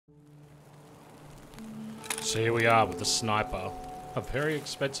So here we are with the sniper. A very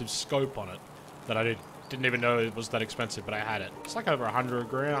expensive scope on it that I didn't even know it was that expensive, but I had it. It's like over 100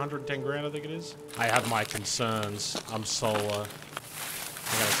 grand, 110 grand I think it is. I have my concerns. I'm solo. I'm gonna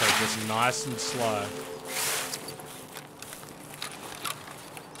take this nice and slow.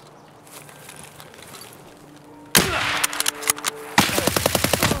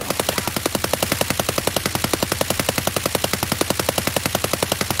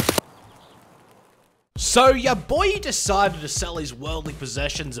 So your boy decided to sell his worldly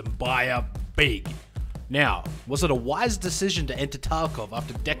possessions and buy up big. Now, was it a wise decision to enter Tarkov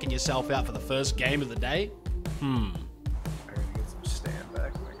after decking yourself out for the first game of the day? I'm gonna get some stand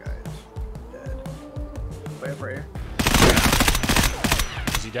back. My guy is dead. Way up right here.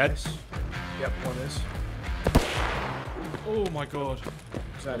 Is he dead? Nice. Yep, one is. Oh my god.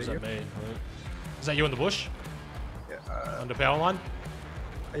 Is that What does you? that mean? Is that you in the bush? Yeah, Under power line?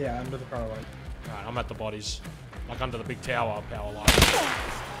 yeah, under the power line. Alright, I'm at the bodies. Like under the big tower power line.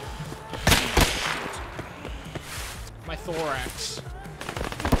 My thorax.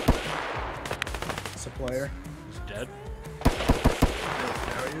 It's a player. He's dead.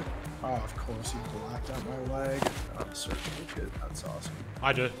 Now you? Oh, of course, he blacked out my leg. I'm searching the kid. That's awesome.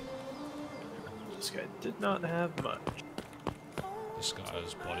 I do. This guy did not have much. This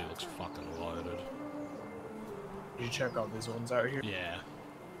guy's body looks fucking loaded. Did you check all these ones out here? Yeah.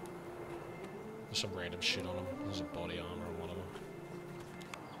 There's some random shit on him. There's a body armor on one of them.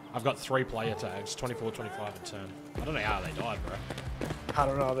 I've got 3 player tags, 24, 25, and 10. I don't know how they died, bro. I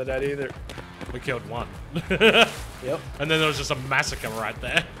don't know the dead either. We killed one. Yep. And then there was just a massacre right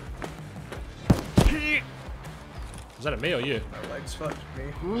there. Was that a me or you? My legs fucked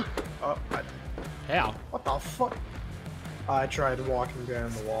me. Oh, How? what the fuck? I tried walking down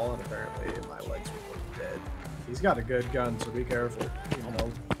the wall and apparently my legs were dead. He's got a good gun, so be careful. You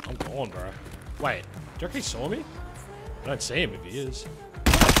know. I'm gone, bro. Wait, do you reckon he saw me? I don't see him if he is.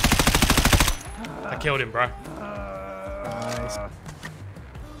 I killed him, bro. Nice.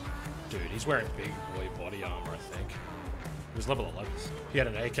 Dude, he's wearing big boy body armor, I think. He was level 11. He had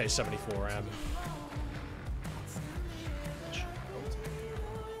an AK-74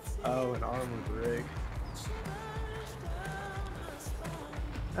 Oh, an armored rig.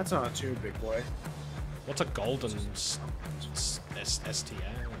 That's not too big, boy. What's a golden STA?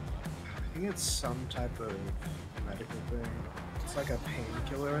 I think it's some type of medical thing. It's like a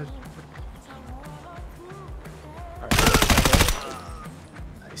painkiller. Alright.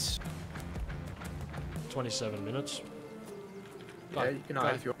 Nice. 27 minutes. Yeah, you can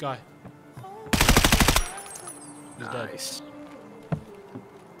hide if you want. Guy. He's Nice. Dead.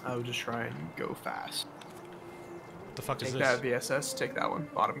 I would just try and go fast. What the fuck is Take this? that VSS, take that one,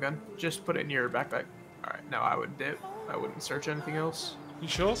 bottom gun. Just put it in your backpack. Alright, now I would dip. I wouldn't search anything else. You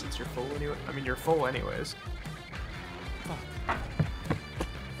sure? Since you're full anyway. I mean, you're full anyways. I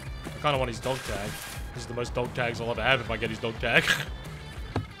kind of want his dog tag. This is the most dog tags I'll ever have if I get his dog tag.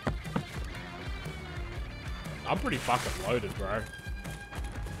 I'm pretty fucking loaded, bro.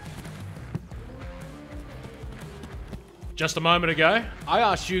 Just a moment ago, I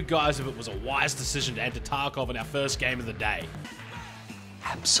asked you guys if it was a wise decision to enter Tarkov in our first game of the day.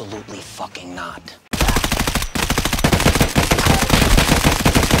 Absolutely fucking not.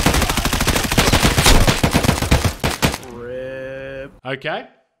 Rip. Okay,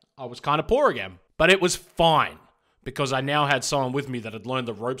 I was kind of poor again, but it was fine because I now had someone with me that had learned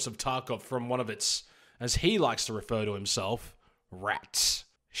the ropes of Tarkov from one of its, as he likes to refer to himself, rats.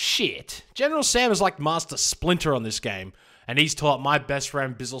 Shit, General Sam is like Master Splinter on this game, and he's taught my best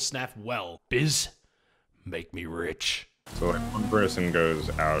friend Bizzlesnaff well. Biz, make me rich. So like one person goes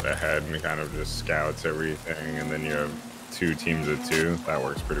out ahead and kind of just scouts everything, and then you have 2 teams of 2. That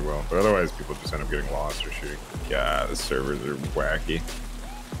works pretty well. But otherwise, people just end up getting lost or shooting. God, the servers are wacky.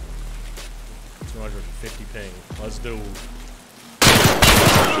 250 ping. Let's do.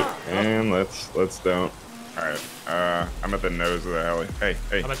 And let's don't. All right. I'm at the nose of the heli. Hey.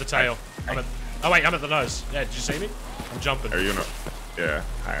 I'm at the tail. Oh wait, I'm at the nose. Yeah, did you see me? I'm jumping. Are you no? Yeah.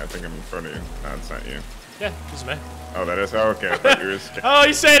 Hi, I think I'm in front of you. No, it's not you. Yeah, this is me. Oh, that is. Oh, okay. I thought you were scared. Oh,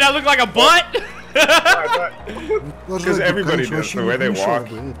 you saying I look like a butt? Because everybody does the way they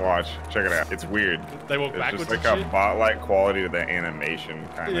walk. Watch, check it out. It's weird. They walk It's backwards just like and a shit? bot-like quality to the animation,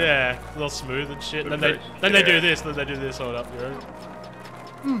 kind of. Yeah, a little smooth and shit. And then Yeah. they do this. Then they do this. Hold up, you ready?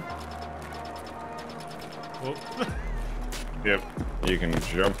 Oh. Yep. You can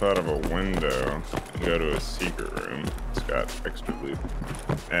jump out of a window and go to a secret room. It's got extra loot.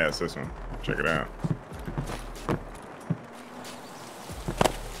 Yeah, it's this one. Check it out.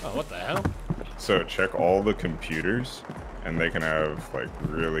 Oh, what the hell? So check all the computers, and they can have like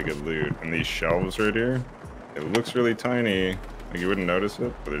really good loot. And these shelves right here, It looks really tiny. Like you wouldn't notice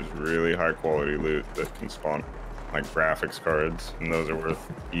it, but there's really high quality loot that can spawn, like graphics cards, and those are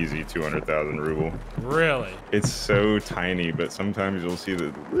worth easy 200,000 ruble. Really? It's so tiny, but sometimes you'll see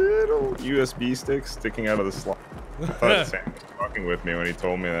the little USB sticks sticking out of the slot. I thought Sam was fucking with me when he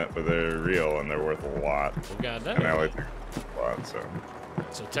told me that, but they're real and they're worth a lot. Well, goddamn. And I like them a lot, so.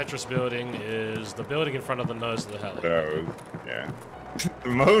 So Tetris building is the building in front of the nose of the heli. So, yeah. The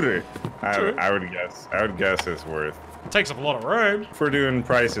motor. True. I would guess it's worth. It takes up a lot of room. If we're doing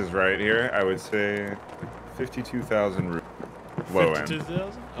prices right here, I would say 52,000 ruble. Low end.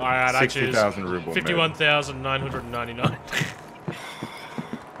 52,000? Alright, I choose 60,000 ruble. 51,999.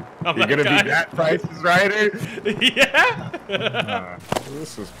 You're gonna be that prices righter? Yeah.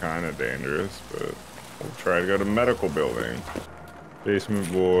 This is kind of dangerous, but we'll try to go to medical building.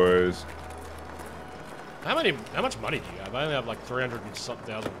 Basement boys. How much money do you have? I only have like 300 and something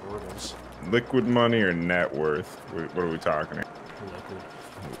thousand rubles. Liquid money or net worth? What are we talking? Liquid.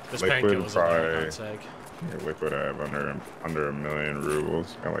 This Liquid painkiller's in there, for God's probably. sake. Yeah, liquid I have under a million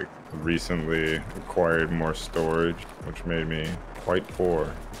rubles. I like recently acquired more storage, which made me quite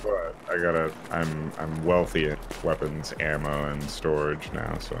poor. But I'm wealthy in weapons, ammo, and storage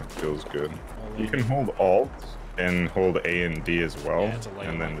now, so it feels good. You can hold Alt and hold A and D as well, Yeah, it's a layout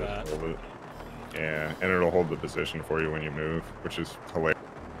and then like just that. hold it. Yeah, and it'll hold the position for you when you move, which is hilarious.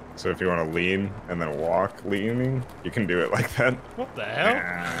 So if you want to lean and then walk leaning, you can do it like that. What the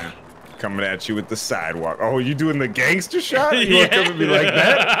hell? Coming at you with the sidewalk. Oh, you doing the gangster shot? You want to come at me like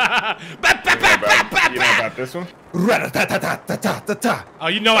that? You know about this one? Oh,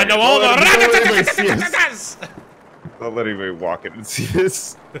 you know I know all the. Don't let anybody walk in and see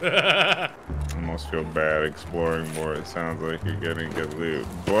this. Almost feel bad exploring more. It sounds like you're getting good loot.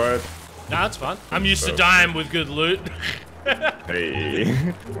 What? Nah, it's fun. I'm used to dying with good loot.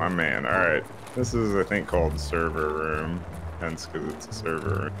 Hey, my man. All right. This is, I think, called server room. Hence, because it's a server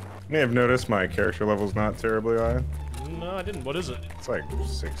room. You may have noticed my character level's not terribly high. No, I didn't. What is it? It's like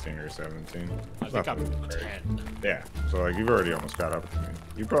 16 or 17. I think I'm 10. Yeah, so like you've already almost caught up with me.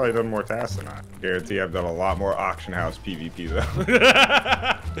 You've probably done more tasks than I. Guarantee I've done a lot more auction house PvP though.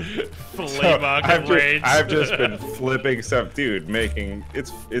 Flea market raids. I've just been flipping stuff, dude.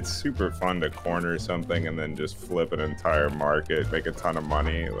 It's super fun to corner something and then just flip an entire market, make a ton of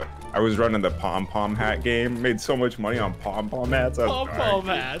money. Like, I was running the pom pom hat game, made so much money on pom pom hats. Pom pom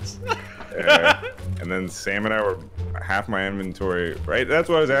hats. Yeah. And then Sam and I were half my inventory, right? That's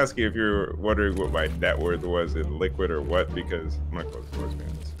what I was asking if you're wondering what my net worth was in liquid or what, because I'm not close to voice fans.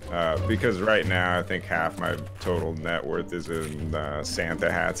 Because right now I think half my total net worth is in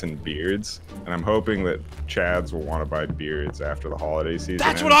Santa hats and beards, and I'm hoping that Chads will want to buy beards after the holiday season.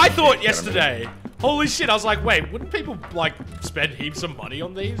 That's what I thought yesterday. Holy shit! I was like, wait, wouldn't people like spend heaps of money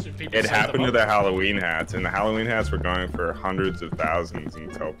on these? If people It set happened them to up? the Halloween hats, and the Halloween hats were going for hundreds of thousands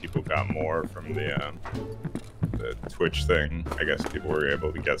until people got more from the Twitch thing. I guess people were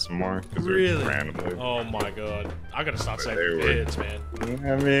able to get some more because Really? randomly. Oh my god! I gotta start They saving were- beards, man. I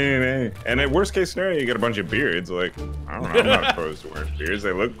mean, hey. And at worst case scenario, you get a bunch of beards. Like, I don't know, I'm not opposed to wearing beards.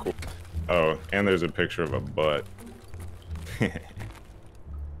 They look cool. Oh, and there's a picture of a butt.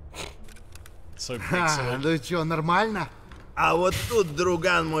 So Ха, pixelated. ну чё, нормально? А вот тут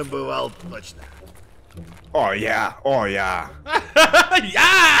друган мой бывал точно. Oh yeah, oh yeah,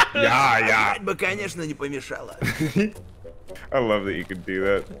 Yeah! yeah. Бы, конечно, не помешало. I love that you could do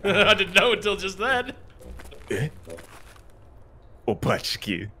that. I didn't know until just then.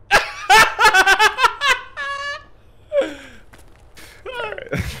 Opachki.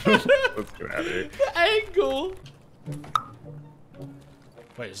 Alright, let's get out of here. The angle.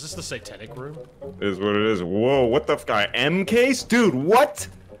 Wait, is this the satanic room? It is what it is. Whoa, what the guy? M case? Dude, what?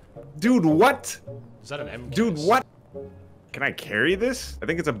 Dude, what? Is that an M? Dude, case? what? Can I carry this? I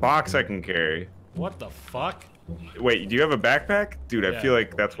think it's a box I can carry. What the fuck? Wait, do you have a backpack? Dude, I Yeah. feel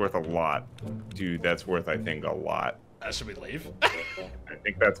like that's worth a lot. Dude, that's worth, I think, a lot. Should we leave? I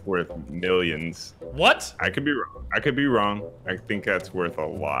think that's worth millions. What? I could be wrong. I could be wrong. I think that's worth a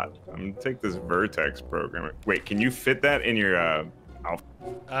lot. I'm gonna take this Vertex program. Wait, can you fit that in your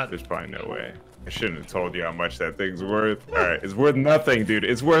There's probably no way. I shouldn't have told you how much that thing's worth. All right, it's worth nothing, dude.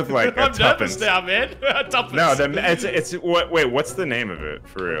 It's worth like a I'm nervous tuppence. now, man. Tuppence. No, it's what? Wait, what's the name of it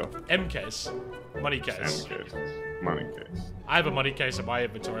for real? M case. Money case. Money case. I have a money case in my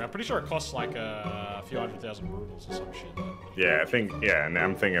inventory. I'm pretty sure it costs like a few 100,000 rubles or some shit. Yeah, I think. Yeah, and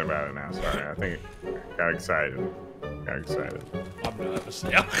I'm thinking about it now. Sorry, I think got excited. Got excited. I'm nervous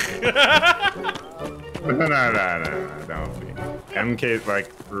now. No, don't be. MK,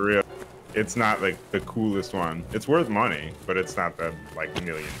 like, for real. It's not like the coolest one. It's worth money, but it's not the like $1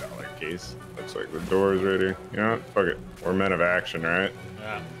 million case. Looks like the door is ready. You know what? Fuck it. We're men of action, right?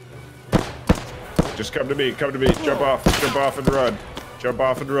 Yeah. Just come to me, come to me. Jump off and run. Jump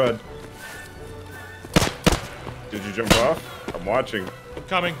off and run. Did you jump off? I'm watching. I'm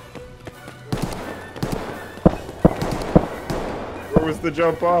coming. Where was the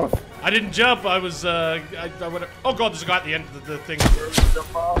jump off? I didn't jump. I was, I went. Oh god, there's a guy at the end of the thing.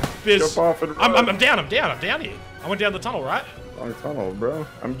 Jump off. Biz. Jump off and run. I'm down here. I went down the tunnel, right? Long tunnel, bro.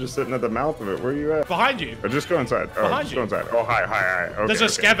 I'm just sitting at the mouth of it. Where are you at? Behind you. Or just go inside. Oh, Behind just you. go inside. Oh, hi. Okay, There's a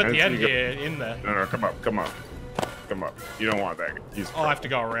scav at okay. the end You go- here, in there. No, come up. Come up. You don't want that. He's Oh, I have to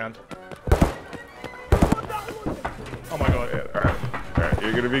go around. Oh my god. Yeah, all right.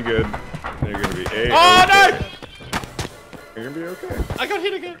 You're gonna be good. You're gonna be A. Oh okay. no! You're gonna be okay. I got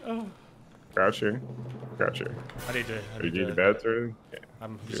hit again. Oh. Crouch here. I need to. Are you need a bed or? Yeah.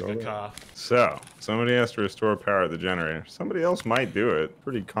 I'm using a car. So, somebody has to restore power at the generator. Somebody else might do it.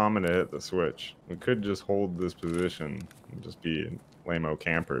 Pretty common to hit the switch. We could just hold this position and just be lame-o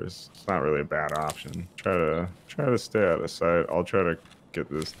campers. It's not really a bad option. Try to stay out of sight. I'll try to get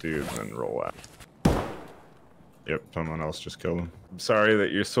this dude and then roll out. Yep, someone else just killed him. I'm sorry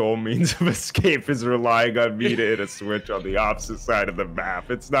that your sole means of escape is relying on me to hit a switch on the opposite side of the map.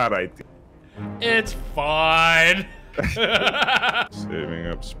 It's not ideal. It's fine. Saving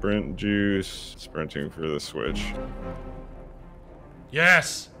up sprint juice. Sprinting for the switch.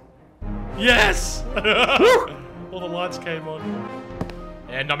 Yes. All the lights came on.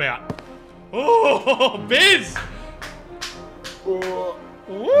 And I'm out. Oh, Biz.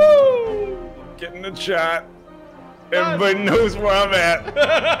 Woo. Getting a shot. Everybody knows where I'm at.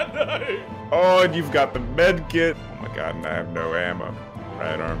 No. Oh, and you've got the med kit. Oh my god, and I have no ammo.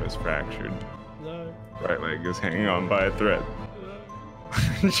 Right arm is fractured. No. Right leg is hanging on by a thread.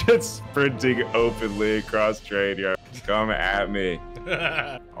 Just sprinting openly across trade yard. Come at me.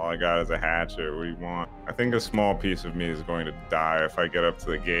 All I got is a hatchet. What do you want? I think a small piece of me is going to die if I get up to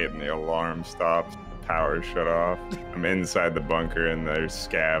the gate and the alarm stops. The power shut off. I'm inside the bunker and there's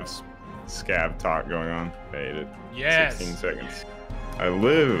scab talk going on. Made it. Yes. 16 seconds. I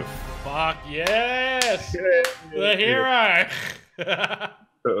live. Fuck yes. The hero.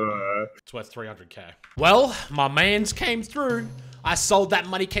 It's worth 300k. Well, my mans came through. I sold that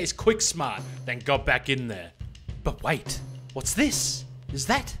money case quick smart, then got back in there. But wait, what's this? Is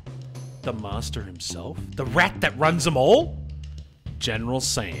that the master himself? The rat that runs them all? General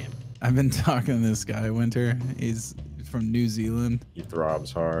Sam. I've been talking to this guy, Winter. He's from New Zealand. He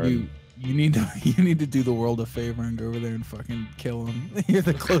throbs hard. You need to do the world a favor and go over there and fucking kill him. You're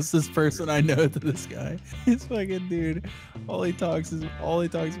the closest person I know to this guy. This fucking dude, all he talks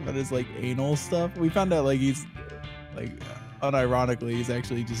about is like anal stuff. We found out like he's like unironically he's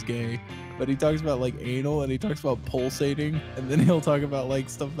actually just gay, but he talks about like anal and he talks about pulsating, and then he'll talk about like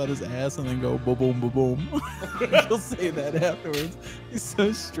stuff about his ass and then go boom boom boom boom. He'll say that afterwards. He's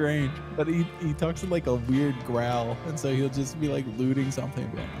so strange, but he talks in like a weird growl, and so he'll just be like looting something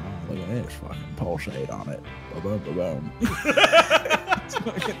and be like, oh, look at this fucking pulsate on it. Boom boom boom.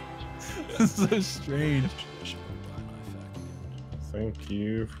 It's so strange. Thank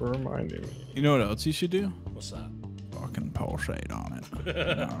you for reminding me. You know what else you should do? What's that? Fucking pulsate on it.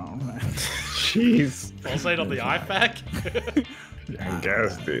 Jeez. Pulsate on the IFAC? I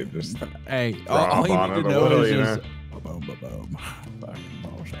guess, dude. Just hey, drop all you on need it to a know little, is you just boom, boom, boom. Fucking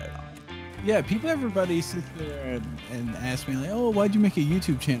pulsate on it. Yeah, everybody sits there and asks me like, oh, why'd you make a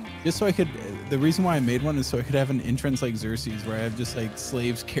YouTube channel? Just so I could, the reason why I made one is so I could have an entrance like Xerxes, where I have just like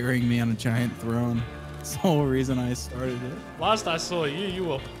slaves carrying me on a giant throne. That's the whole reason I started it. Last I saw you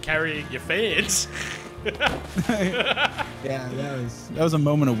were carrying your fans. Yeah, that was a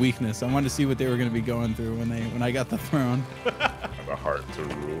moment of weakness. I wanted to see what they were going to be going through when I got the throne. have a heart to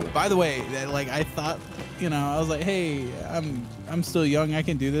rule. By the way, like I thought, I was like, hey, I'm still young, I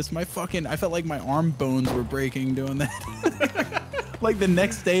can do this. I felt like my arm bones were breaking doing that. Like the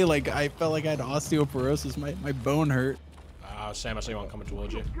next day, like I felt like I had osteoporosis. My bone hurt. Sam, I see one coming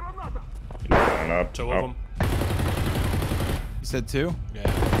towards you. Going up. Two of them. You said two? Yeah.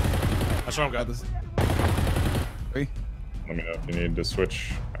 That's what I'm got. This. Three. Let me know if you need to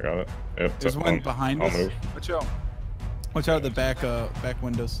switch. I got it. Yep. There's one behind I'll us. move. Watch out the back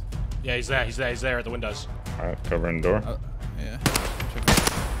windows. Yeah, he's there. He's there at the windows. All right, covering the door. Yeah.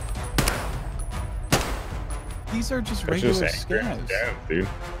 These are just It's regular just angry. scavs. Yeah, dude.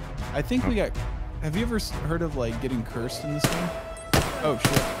 I think we got. Have you ever heard of like getting cursed in this game? Oh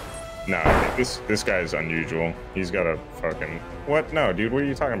shit. Nah, this guy's unusual. He's got a fucking what? No, dude. What are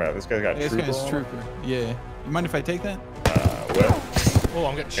you talking about? This guy's got This trooper. guy's trooper. Yeah. You mind if I take that? Well, Oh,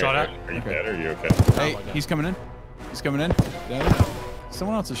 I'm getting shot at. Are you dead or are you okay? Hey, my God. he's coming in. He's coming in. Dead.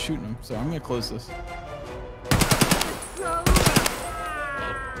 Someone else is shooting him, so I'm gonna close this.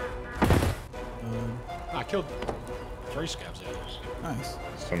 I killed 3 scabs out. Nice.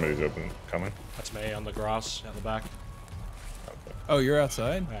 Somebody's open, coming. That's me on the grass out the back. Oh, you're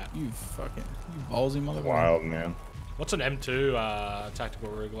outside? Yeah. You fucking, you ballsy motherfucker. Wild, man. What's an M2 tactical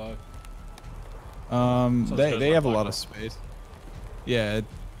rig like? They have a lot of space. Yeah.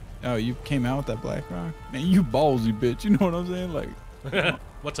 Oh, you came out with that black rock? Man, you ballsy bitch. You know what I'm saying? Like,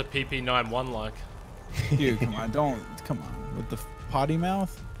 What's a PP91 like? dude, come on, come on, with the potty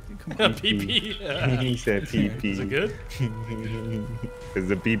mouth. Dude, come on. PP. He said PP. Is it good? Is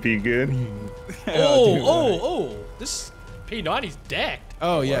the PP good? Oh, this P90's decked.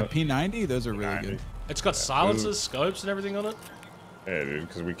 Oh yeah, P90. Those are really good. It's got silencers, scopes, and everything on it. Yeah, dude,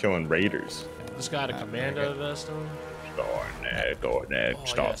 because we killing raiders. This guy had a commando vest on.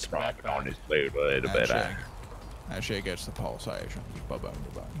 Start yes, back. on this little bit. That shit gets the pulsation.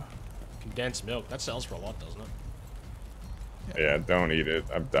 Condensed milk. That sells for a lot, doesn't it? Yeah, don't eat it.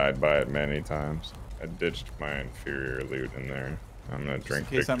 I've died by it many times. I ditched my inferior loot in there. I'm gonna drink.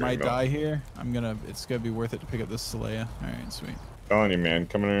 In case I victory might milk. die here, it's gonna be worth it to pick up this Saleya. All right, sweet. Telling you, man,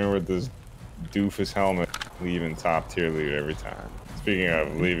 coming in here with this doofus helmet, leaving top tier loot every time. Speaking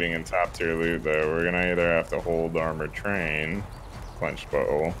of leaving in top tier loot, though, we're gonna either have to hold armored train, clenched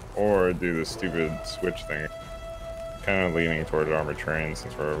bow, or do the stupid switch thing. Kind of leaning toward armored train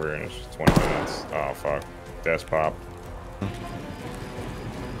since we're over here and it's just 20 minutes. Oh fuck, desk pop.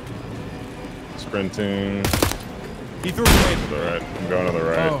 Sprinting. He threw a To the right. I'm going to the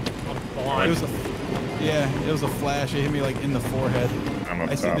right. Oh, it was it was a flash. It hit me like in the forehead. I'm up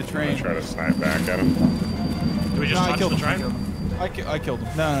I top. see the I'm train. gonna try to snipe back at him. Do we just No, I touch killed the him. train? I killed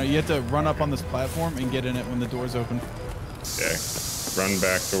him. No, you have to run up on this platform and get in it when the doors open. Okay. Run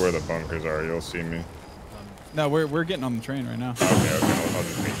back to where the bunkers are. You'll see me. No, we're getting on the train right now. Okay. I'll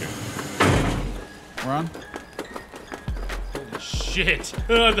just meet you. We're on. Holy shit.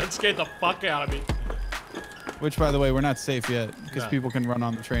 That scared the fuck out of me. Which, by the way, we're not safe yet because No. people can run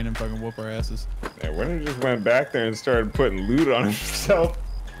on the train and fucking whoop our asses. Yeah, Winter just went back there and started putting loot on himself.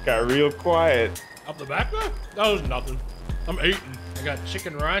 Got real quiet. Up the back though? That was nothing. I'm eating. I got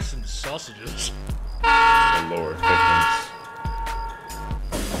chicken rice and sausages. The lower thickens.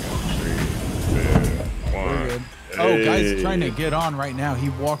 3, 2, 1. We're good. Oh, guy's trying to get on right now. He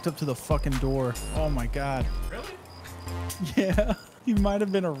walked up to the fucking door. Oh my god. Really? Yeah. He might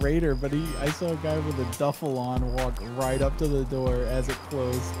have been a raider, but I saw a guy with a duffel on walk right up to the door as it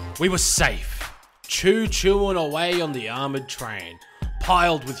closed. We were safe, choo-chooing away on the armored train,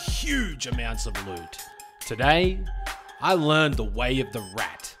 piled with huge amounts of loot. Today, I learned the way of the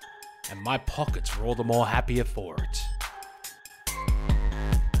rat, and my pockets were all the more happier for it.